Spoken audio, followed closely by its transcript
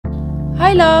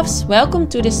Hi loves, welcome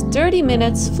to this 30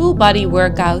 minutes full body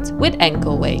workout with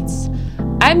ankle weights.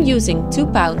 I'm using 2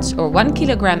 pounds or 1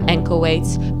 kilogram ankle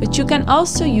weights, but you can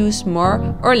also use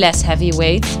more or less heavy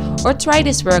weights or try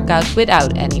this workout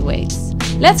without any weights.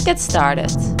 Let's get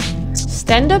started.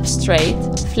 Stand up straight,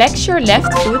 flex your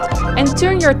left foot and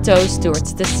turn your toes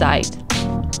towards the side.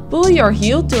 Pull your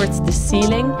heel towards the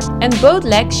ceiling and both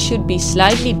legs should be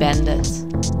slightly bended.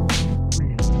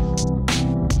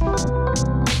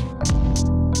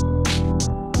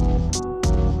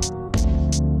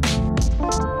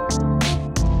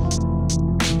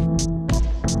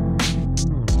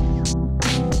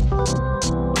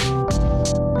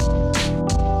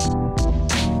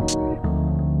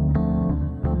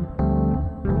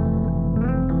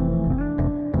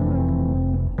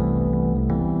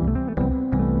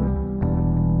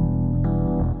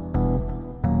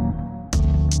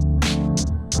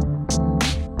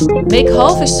 Make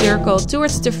half a circle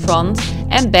towards the front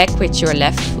and back with your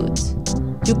left foot.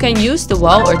 You can use the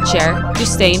wall or chair to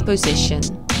stay in position.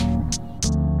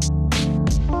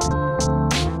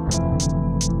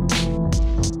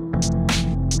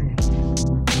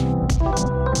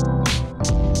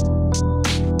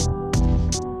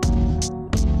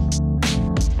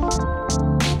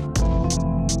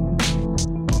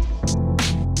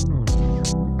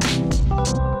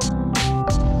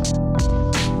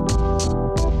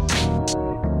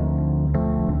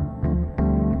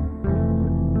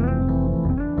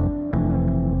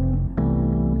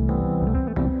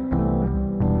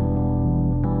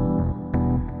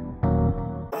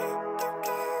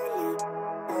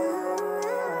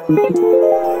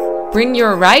 Bring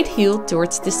your right heel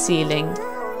towards the ceiling.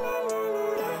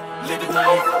 Living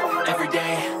life every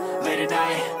day, late at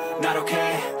night, not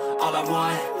okay. All I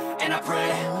want, and I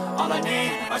pray, all I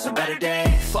need are some better days.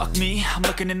 Fuck me, I'm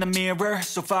looking in the mirror,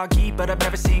 so foggy, but I've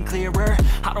never seen clearer.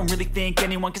 I don't really think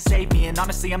anyone can save me, and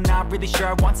honestly I'm not really sure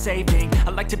I want saving.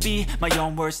 I like to be my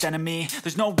own worst enemy.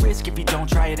 There's no risk if you don't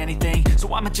try at anything,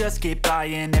 so I'ma just keep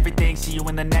buying everything. See you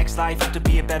in the next life, have to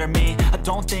be a better me. I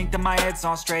don't think that my head's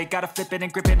on straight, gotta flip it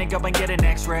and grip it and go and get an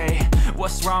x-ray.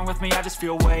 What's wrong with me? I just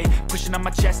feel weight pushing on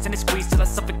my chest and it squeezes till I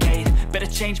suffocate. Better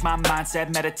change my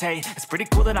mindset, meditate. It's pretty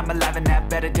cool that I'm alive and have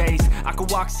better days. I could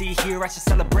walk, see, hear, I should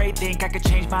celebrate. Think I could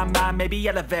change my mind, maybe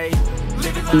elevate.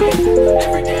 Living life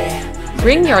every day.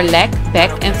 Bring your leg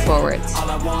back and forward.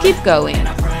 Keep going.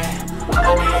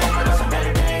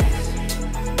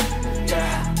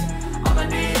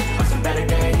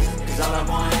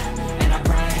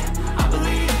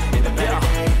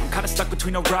 Stuck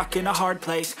between a rock and a hard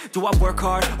place. Do I work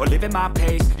hard or live at my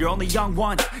pace? You're only young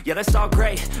once, yeah that's all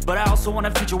great, but I also want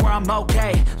a future where I'm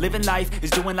okay. Living life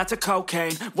is doing lots of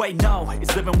cocaine. Wait no,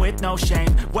 it's living with no shame.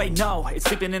 Wait no, it's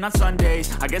sleeping in on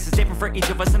Sundays. I guess it's different for each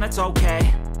of us and that's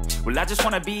okay. Well I just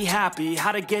wanna be happy.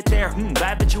 How to get there?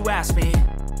 Glad that you asked me.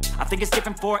 I think it's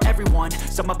different for everyone.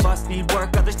 Some of us need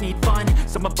work, others need fun.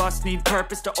 Some of us need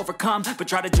purpose to overcome. But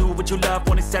try to do what you love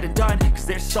when it's said and done, cause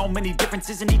there's so many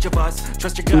differences in each of us.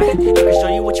 Trust your gut, it can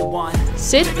show you what you want.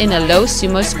 Sit in a low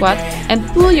sumo squat and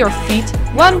pull your feet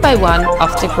one by one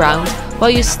off the ground while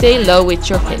you stay low with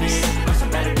your hips.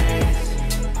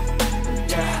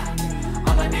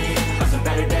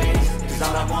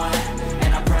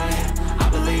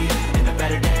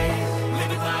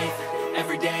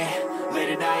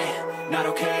 Not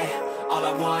okay, all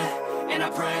I want, and I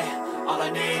pray, all I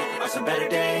need are some better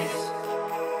days.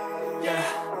 Yeah,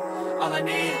 all I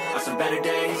need are some better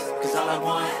days. Cause all I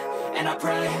want, and I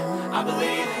pray, I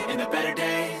believe in the better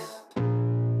days.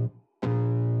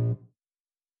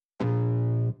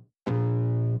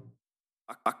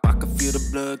 I can feel the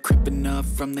blood creeping up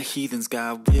from the heathens.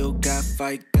 Got will, got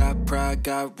fight, got pride,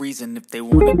 got reason. If they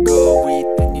wanna go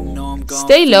eat, then you know I'm gone.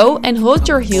 Stay low and hold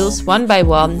your heels one by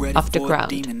one off the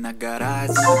ground. I got eyes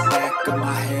in the back of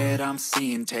my head, I'm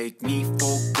seeing. Take me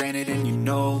for granted and you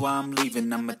know I'm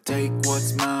leaving. I'ma take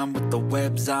what's mine with the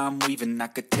webs I'm weaving. I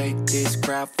could take this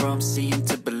crowd from seeing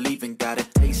to believing. Got a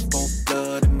taste for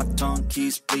blood and my tongue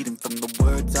keeps bleeding from the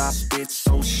words I spit.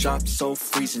 So sharp, so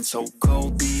freezing, so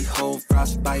cold. Behold,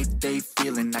 frostbite they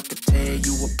feeling. I could tear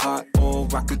you apart or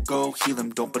I could go heal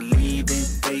them. Don't believe in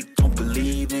fate, don't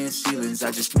believe in ceilings.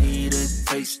 I just need a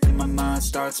taste and my mind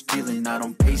starts peeling. I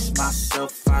don't pace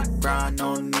myself, I grind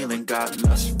on kneeling. Got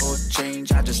lust for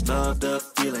change, I just love the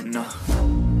feeling.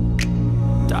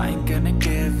 I ain't gonna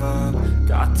give up.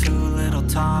 Got too little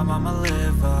time, I'ma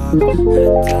live up. Head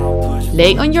down, push.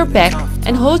 Lay on your back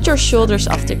and hold your shoulders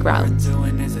off the ground.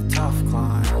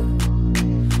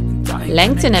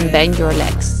 Lengthen and bend your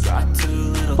legs.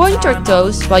 Point your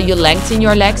toes while you lengthen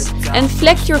your legs and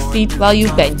flex your feet while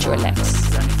you bend your legs.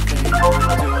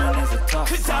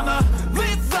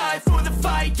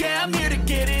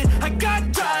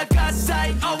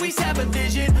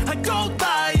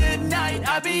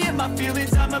 my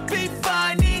feelings, I'ma be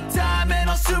fine. Need time and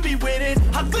I'll soon be winning.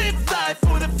 I live life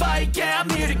for the fight, yeah, I'm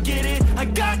here to get it. I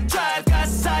got drive, got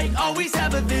sight, always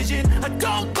have a vision. I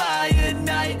don't lie at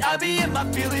night, I be in my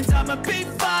feelings, I'ma be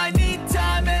fine. Need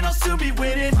time and I'll soon be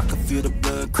winning. I can feel the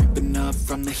blood creeping up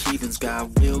from the heathens.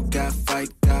 Got will, got fight,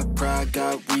 got pride,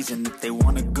 got reason. If they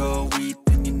wanna go eat,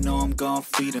 then you know I'm gon'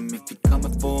 feed them. If you're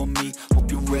coming for me, hope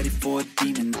you're ready for a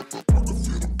demon. I can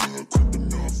feel the blood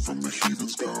creeping up from the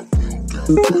heathens. Got will, got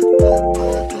fight, got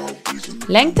pride, got reason.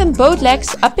 Lengthen both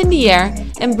legs up in the air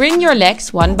and bring your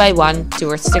legs one by one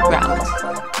towards the ground.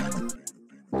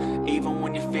 Even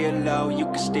when you feel low, you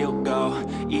can still go.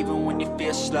 Even when you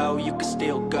feel slow, you can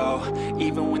still go.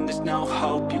 Even when there's no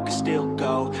hope, you can still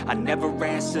go. I never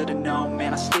answer to no,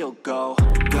 man, I still go.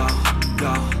 Go,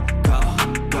 go, go,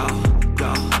 go,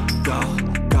 go, go,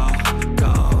 go,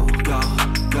 go, go,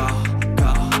 go,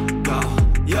 go, go,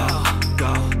 yeah,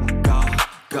 go, go,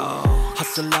 go.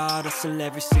 Hustle hard, hustle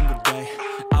every single day.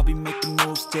 I'll be making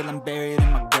moves till I'm buried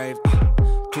in my grave.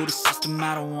 To the system,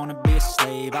 I don't wanna be a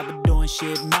slave. I've been doing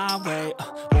shit my way,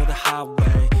 or the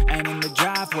highway. And in the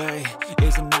driveway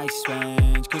is a nice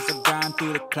range. Cause I grind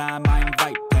through the climb, I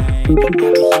invite pain. You never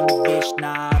hear me, bitch,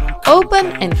 nah, I don't Open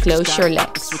and close your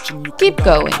legs. Keep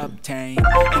going. Anything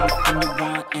you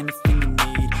want, anything you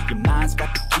need. Your mind's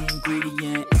got the key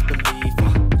ingredient, it's belief.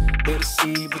 They'll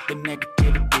deceive with the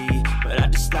negativity, but I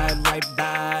just slide right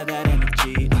by that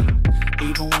energy.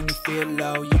 Even when you feel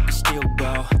low, you can still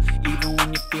go. Even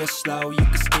when you feel slow, you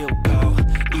can still go.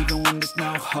 Even when there's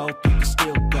no hope, you can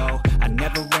still go. I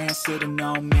never answer to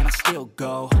no, man, I still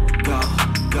go. Go,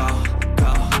 go,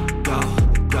 go, go,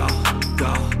 go, go,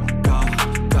 go, go,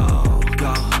 go,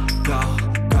 go, go, go,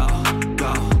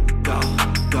 go, go,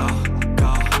 go, go, go,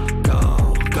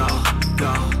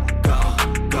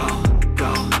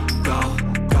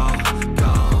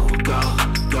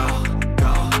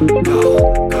 go,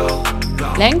 go,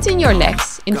 go. Lengthen your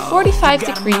legs in 45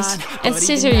 degrees and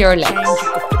scissor your legs.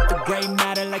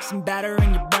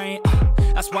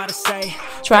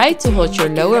 Try to hold your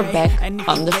lower back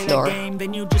on the floor.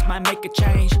 Then you just might make a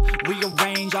change.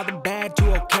 Rearrange all the bad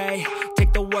to okay.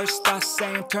 Take the worst thoughts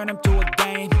saying, turn them to a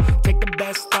game. Take the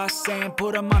best thoughts saying,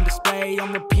 put them on display.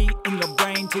 On repeat in your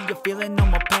brain till you're feeling no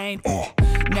more pain.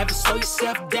 Never slow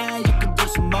yourself down, you can do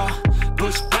some more.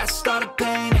 Push past all the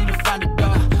pain and you'll find a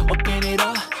door. Open it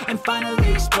up and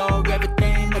finally explore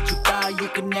everything that you thought you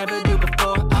could never do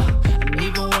before. And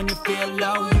even when you feel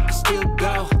low, you can still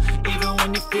go. Even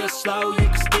when you feel slow, you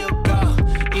can still go.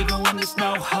 Even when there's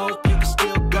no hope, you can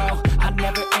still go. I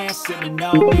never answer to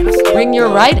no, man, I still Bring your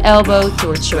go. right elbow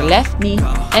towards your left knee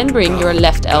and bring your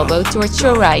left elbow towards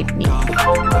your right knee.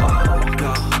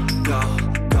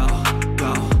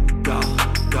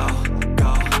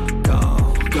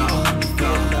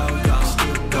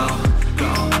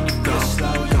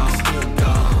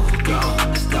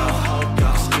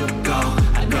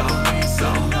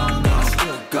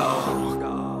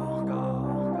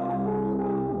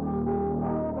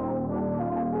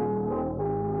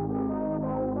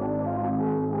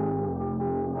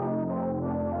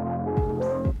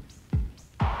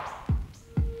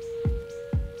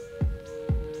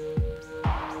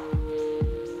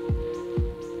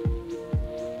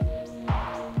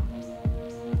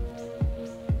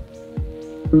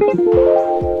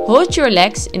 Hold your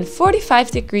legs in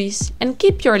 45 degrees and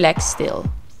keep your legs still.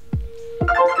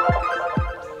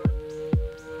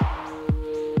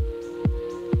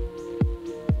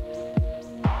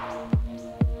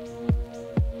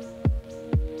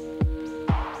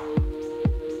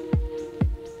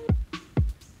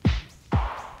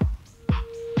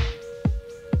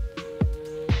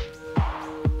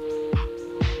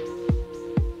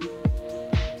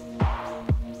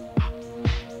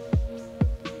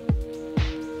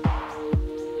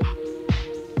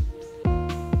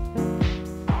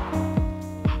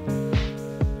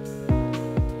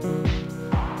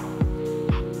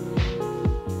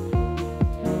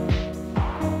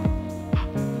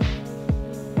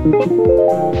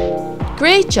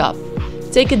 Great job!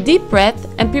 Take a deep breath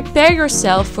and prepare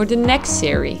yourself for the next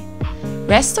series.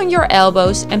 Rest on your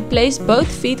elbows and place both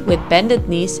feet with bended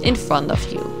knees in front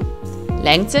of you.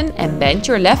 Lengthen and bend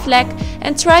your left leg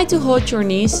and try to hold your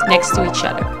knees next to each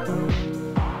other.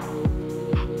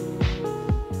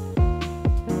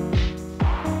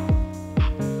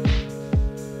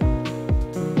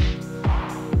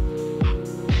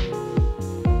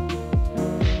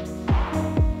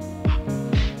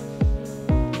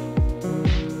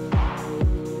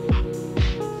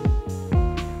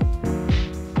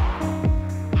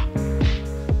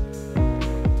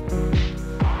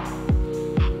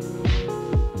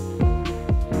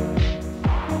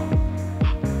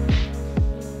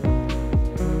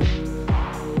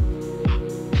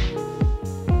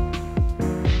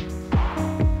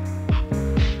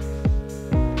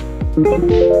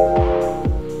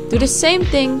 Do the same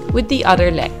thing with the other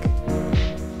leg.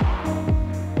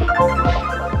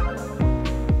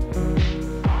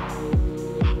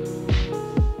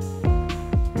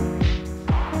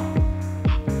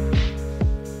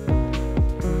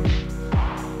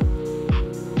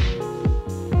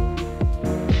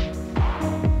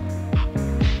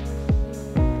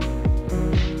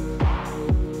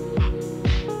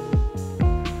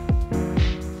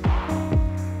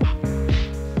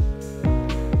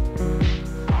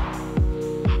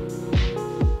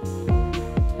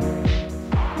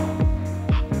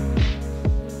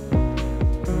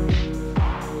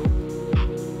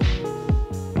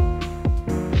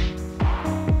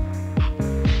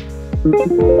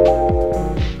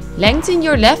 Lengthen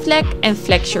your left leg and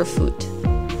flex your foot.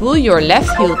 Pull your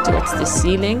left heel towards the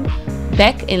ceiling,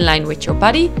 back in line with your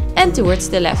body and towards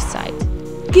the left side.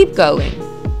 Keep going.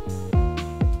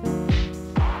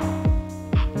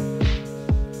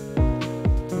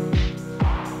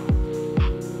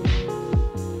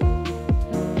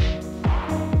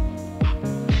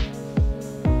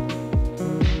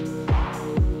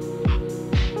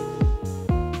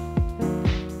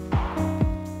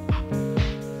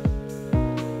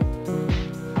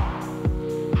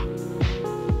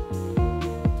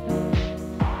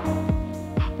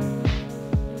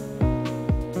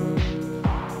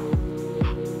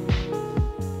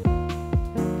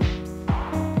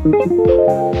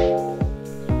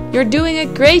 You're doing a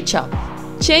great job.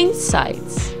 Change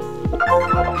sides.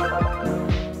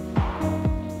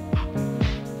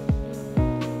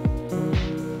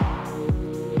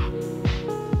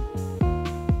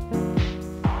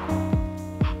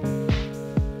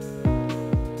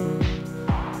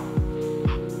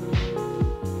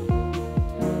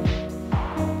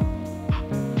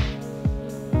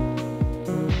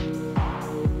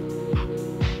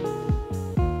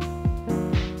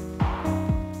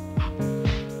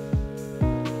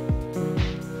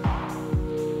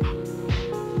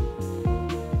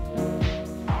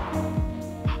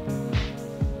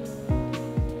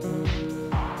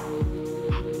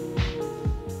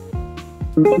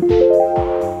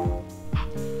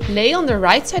 Lay on the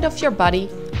right side of your body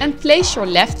and place your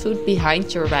left foot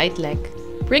behind your right leg.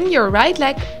 Bring your right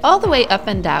leg all the way up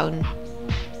and down.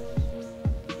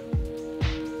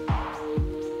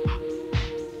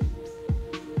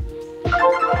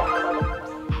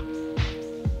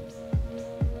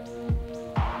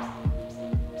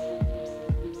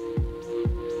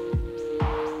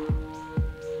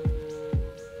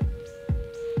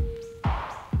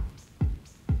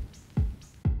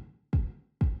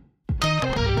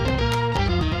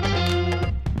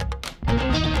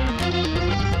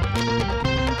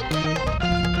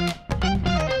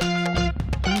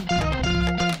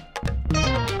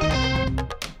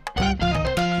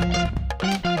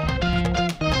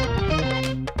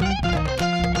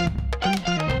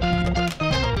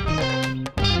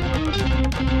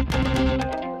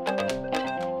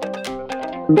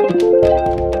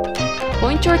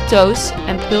 Point your toes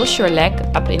and pulse your leg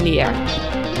up in the air.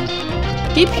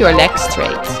 Keep your leg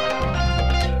straight.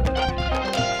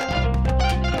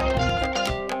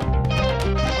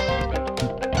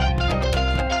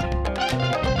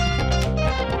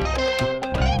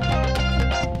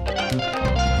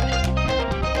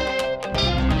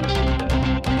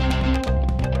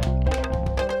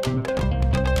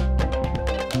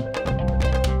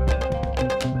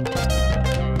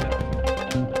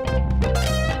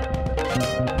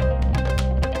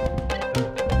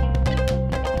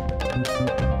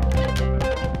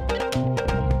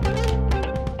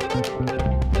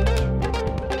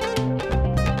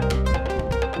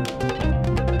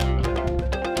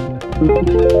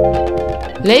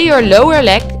 Lay your lower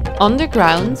leg on the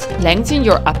ground, lengthen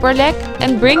your upper leg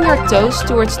and bring your toes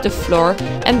towards the floor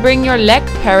and bring your leg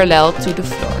parallel to the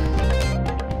floor.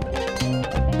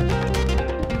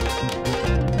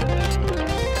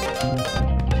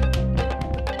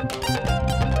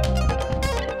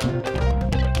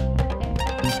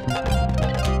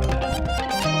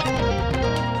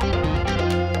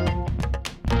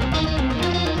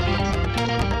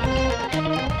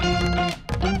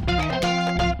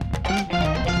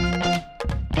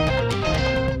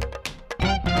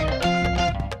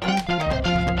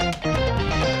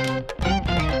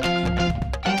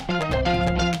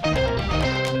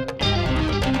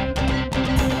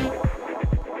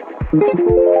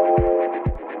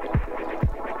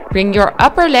 Bring your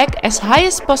upper leg as high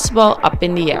as possible up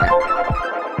in the air.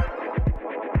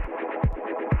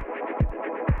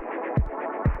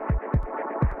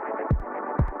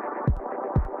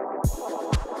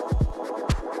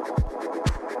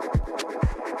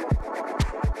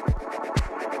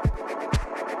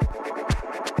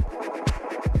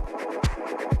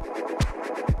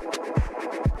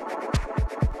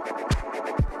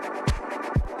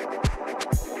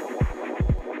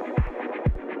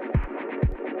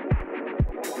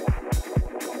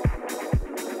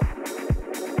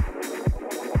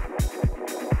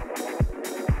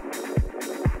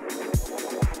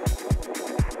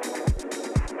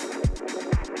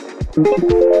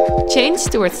 Change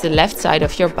towards the left side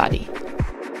of your body.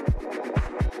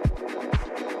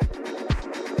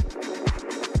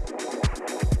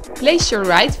 Place your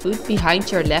right foot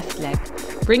behind your left leg.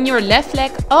 Bring your left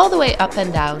leg all the way up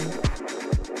and down.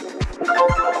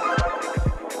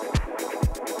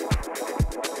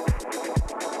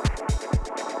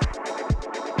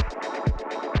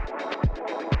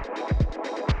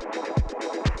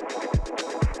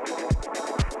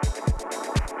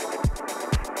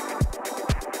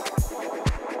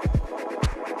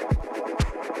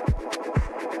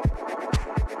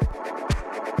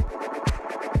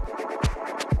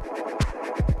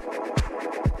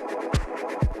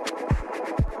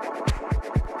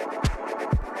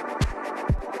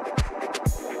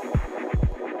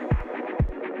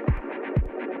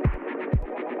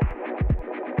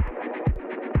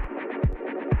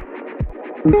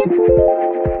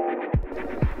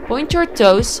 Point your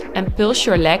toes and pulse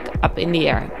your leg up in the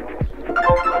air.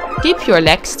 Keep your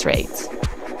leg straight.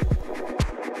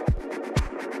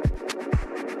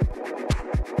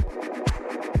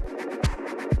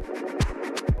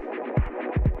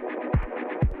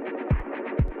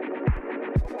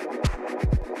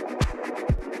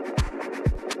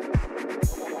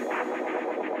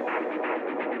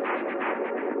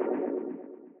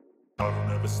 I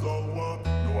don't ever slow up,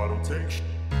 no I don't take sh**.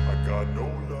 I got no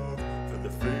love for the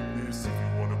fakeness. If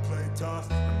you wanna play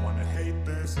tough and wanna hate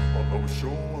this, I'll always show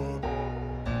up.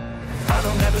 I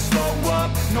don't ever slow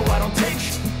up, no I don't take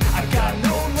sh**. I got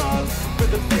no love for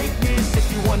the fakeness.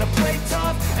 If you wanna play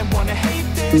tough and wanna hate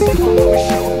this, I'll always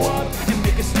show up and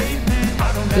make a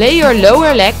statement. Lay your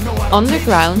lower leg on the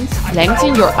ground,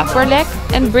 lengthen your upper leg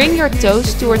and bring your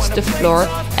toes towards the floor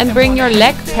and bring your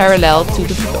leg parallel to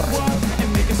the floor.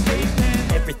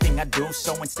 Everything I do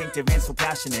so instinctive and so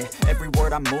passionate. Every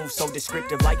word I move so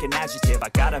descriptive like an adjective. I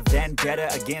got a vendetta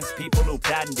against people who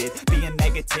patented being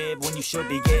negative when you should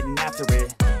be getting after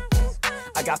it.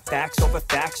 I got facts over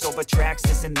tracks,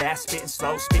 this and that. Spitting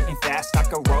slow, spitting fast, I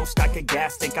could roast, I could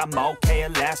gas. Think I'm okay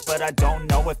at last, but I don't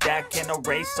know if that can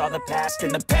erase all the past.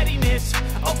 And the pettiness,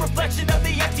 a reflection of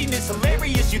the emptiness.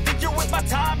 Hilarious, you think you're with my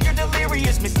time, you're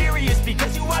delirious. Mysterious,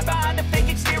 because you hide behind a fake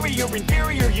exterior.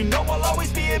 Inferior, you know I'll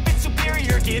always be a bit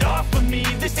superior. Get off of me,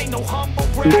 this ain't no humble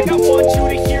brag. I want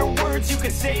you to hear words, you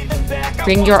can say them back.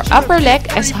 Bring your upper leg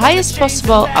as high as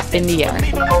possible up in the air.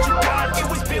 It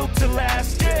was built to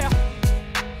last, yeah.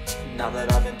 Now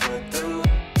that I've been put through,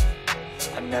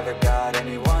 I never got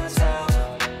anyone's help.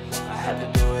 I had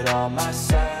to do it all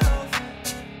myself.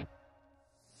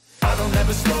 I don't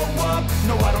ever slow up,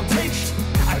 no I don't take sh**.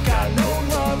 I got no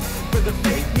love for the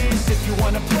fakeness. If you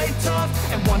wanna play tough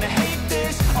and wanna hate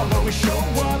this, I'll always show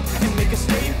up and make a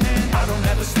statement. I don't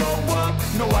ever slow up,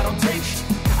 no I don't take sh**.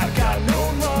 I got no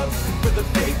love for the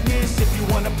fakeness. If you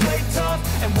wanna play tough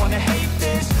and wanna hate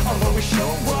this, I'll always show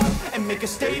up and make a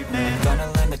statement.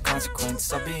 Gonna learn the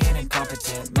consequence of being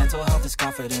incompetent. Mental health is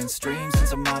confidence, dreams and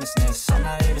some honestness. I'm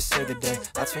not here to save the day,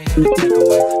 that's for you to take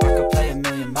away. I could play a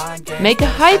million mind games. Make a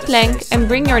high plank and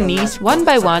bring your knees one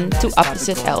by one to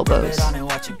opposite elbows.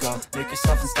 Make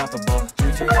yourself unstoppable.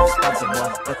 Dreams are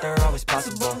irresponsible, but they're always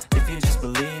possible. If you just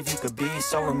believe, you could be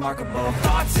so remarkable.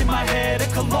 Thoughts in my head, a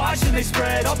collage and they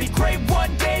spread. I'll be great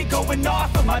one day, going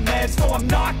off of my meds. No, I'm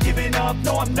not giving up,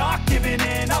 no, I'm not giving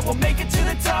in. I will make it to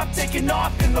the top, taking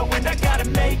off in the wind. I gotta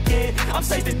make it, I'm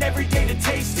saving every day to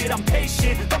taste it. I'm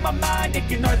patient, but my mind, it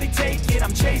can hardly take it.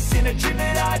 I'm chasing a dream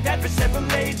that I've had for several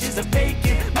ages. A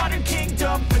vacant, modern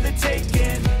kingdom for the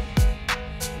taking.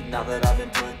 Now that I've been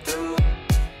put through,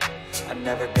 I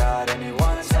never got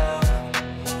anyone's help.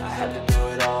 I had to do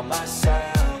it all myself.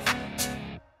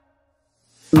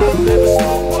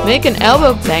 Make an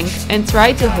elbow plank and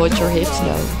try to hold your hips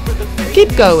low.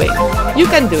 Keep going, you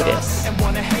can do this. And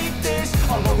wanna hate this,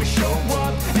 I'll always show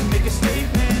up and make a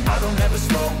statement. I don't ever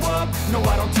slow up, no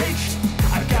I don't take sh**.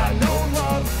 I got no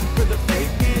love for the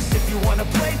fakeness. If you wanna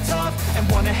play tough and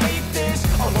wanna hate this,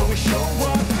 I'll always show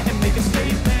up and make a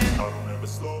statement. I don't ever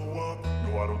slow up,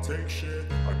 no I don't take shit.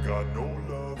 I got no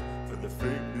love for the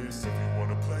fakeness. If you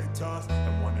wanna play tough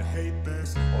and wanna hate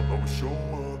this, I'll always show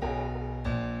up.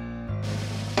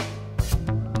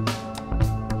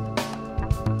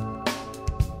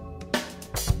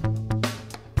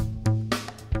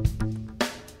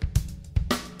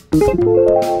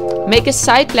 Make a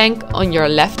side plank on your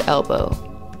left elbow.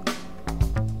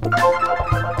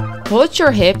 Hold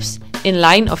your hips in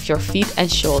line of your feet and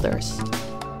shoulders.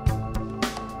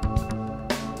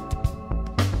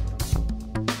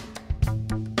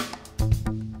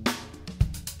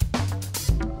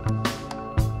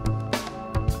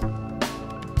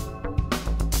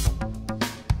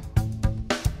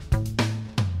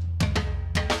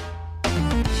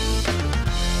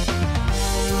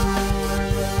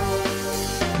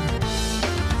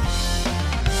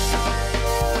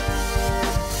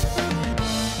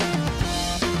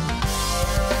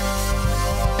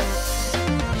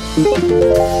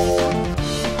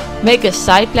 Make a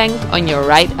side plank on your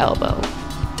right elbow.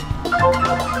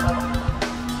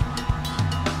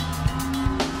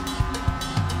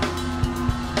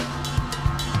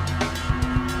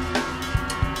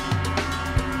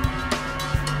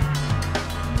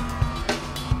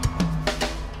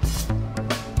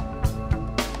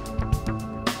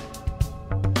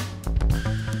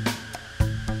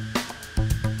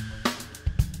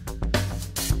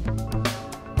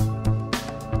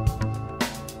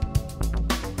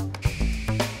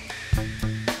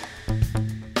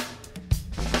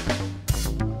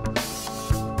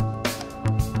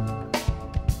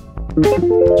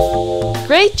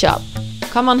 Great job!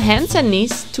 Come on hands and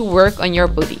knees to work on your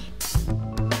booty.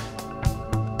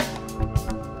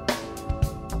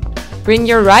 Bring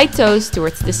your right toes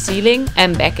towards the ceiling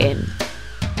and back in.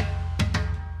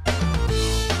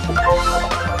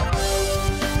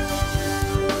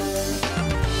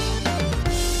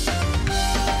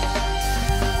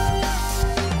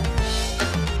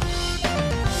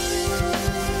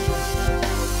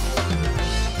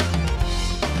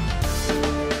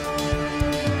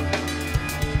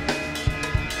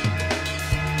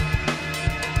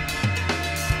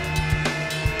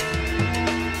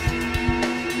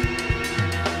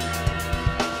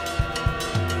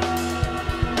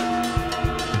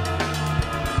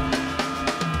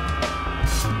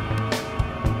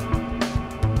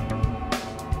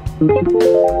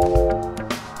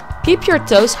 Keep your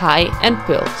toes high and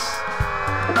pulse.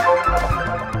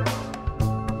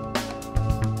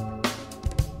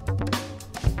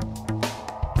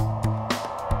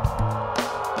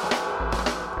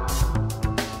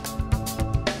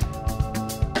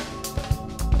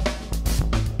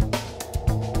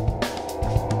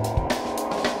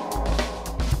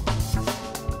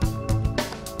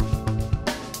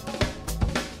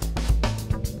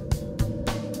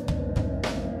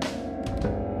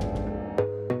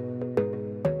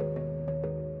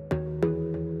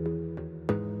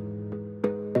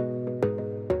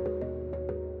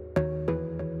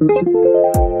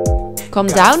 Come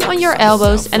down on your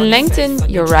elbows and lengthen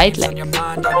your right leg.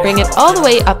 Bring it all the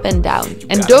way up and down.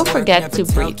 And don't forget to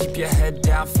breathe. Keep your head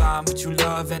down, find what you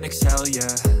love and excel, yeah.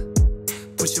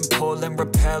 Push and pull and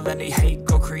repel any hate.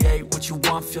 Go create what you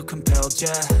want, feel compelled,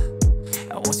 yeah.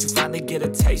 And once you finally get a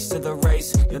taste of the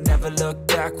race, you'll never look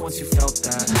back once you felt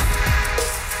that.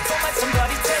 Don't let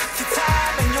somebody take your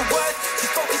time and your worth.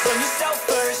 Just focus on yourself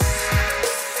first.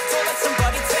 Don't let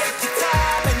somebody take your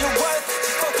time and your worth.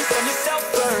 Just focus on yourself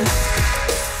first.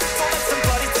 Don't let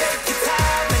somebody take your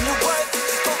time and your worth.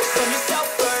 Just focus on yourself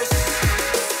first.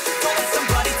 Don't let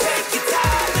somebody take your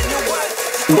time and your worth.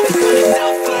 Just focus on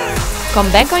yourself first. Come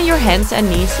back on your hands and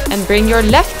knees and bring your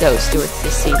left toes towards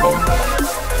the ceiling.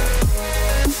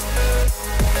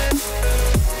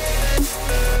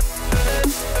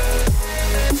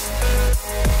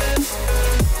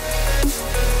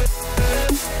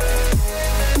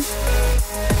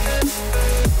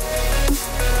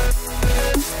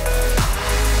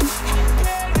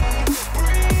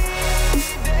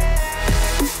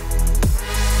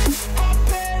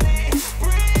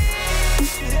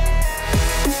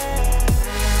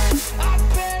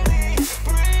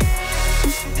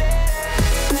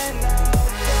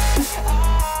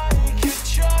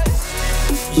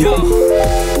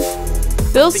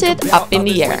 Pulse it up in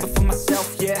the air.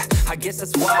 Yeah, I guess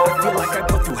that's why I feel like I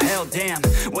go through hell, damn.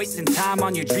 Wasting time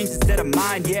on your dreams instead of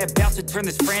mine. Yeah, about to turn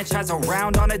this franchise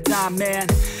around on a dime, man.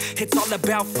 It's all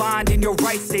about finding your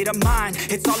right state of mind.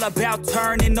 It's all about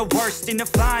turning the worst into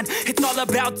fine. It's all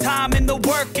about time and the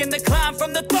work and the climb.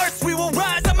 From the thirst we will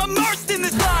rise, I'm immersed in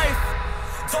this life.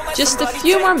 Just a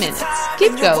few more minutes.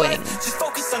 Keep going. Just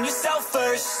focus on yourself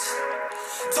first.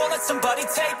 Don't let somebody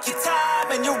take your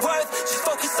time and your worth. Just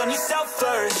focus on yourself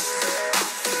first.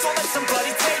 Don't let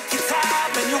somebody take your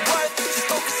time and your worth. Just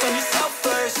focus on yourself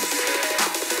first.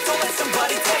 Don't let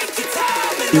somebody take your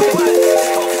time and your worth.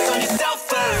 Just focus on yourself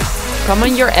first. Come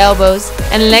on your elbows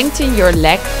and lengthen your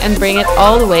leg and bring it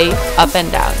all the way up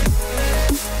and down.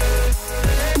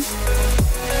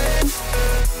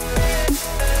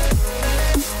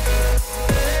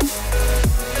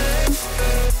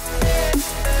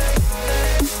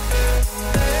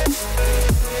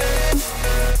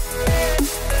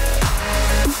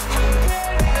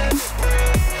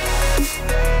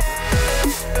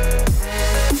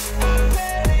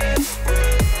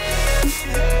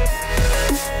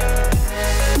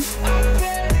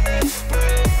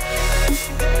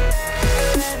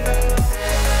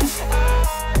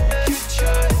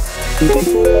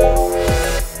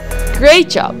 Great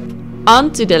job!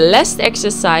 On to the last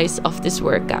exercise of this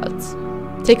workout.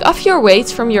 Take off your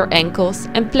weights from your ankles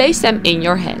and place them in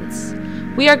your hands.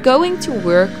 We are going to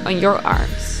work on your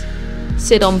arms.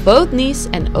 Sit on both knees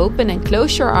and open and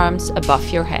close your arms above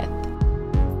your head.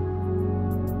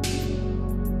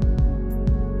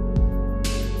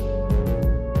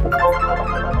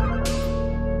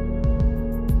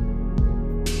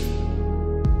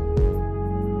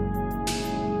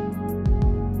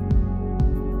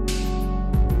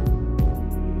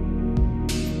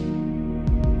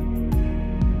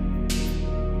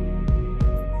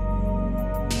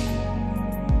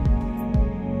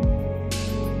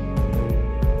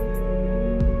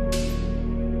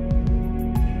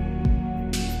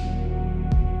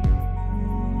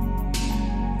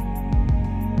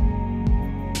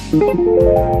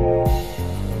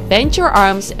 Bend your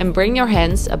arms and bring your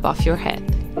hands above your head.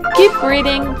 Keep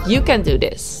breathing, you can do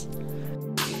this.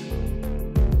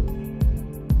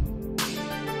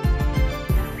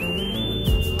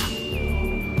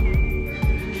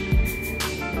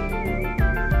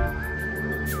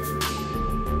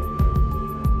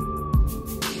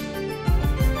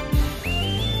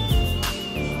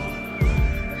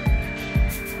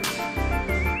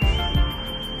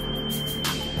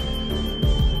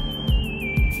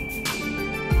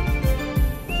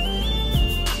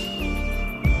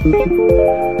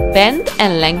 Bend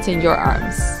and lengthen your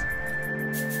arms.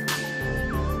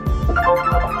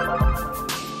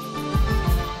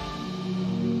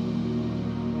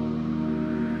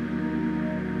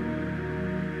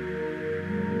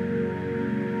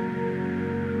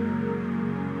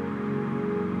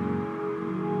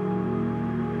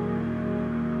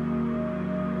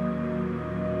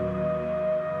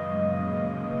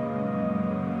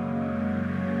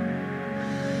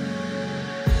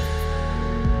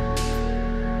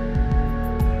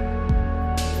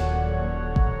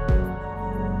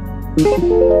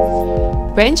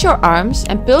 Bend your arms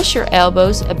and pulse your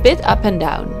elbows a bit up and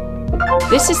down.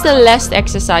 This is the last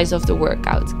exercise of the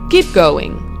workout. Keep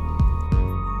going.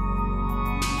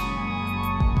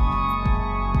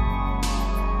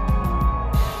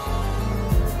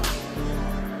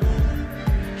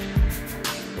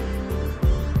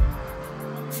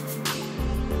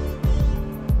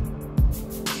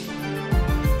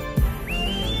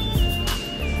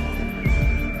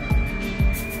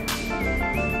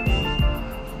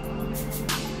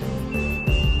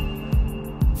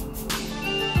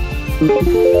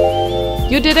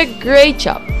 You did a great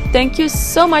job. Thank you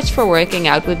so much for working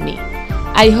out with me.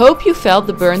 I hope you felt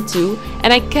the burn too,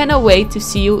 and I cannot wait to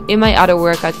see you in my other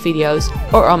workout videos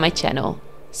or on my channel.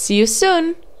 See you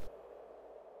soon!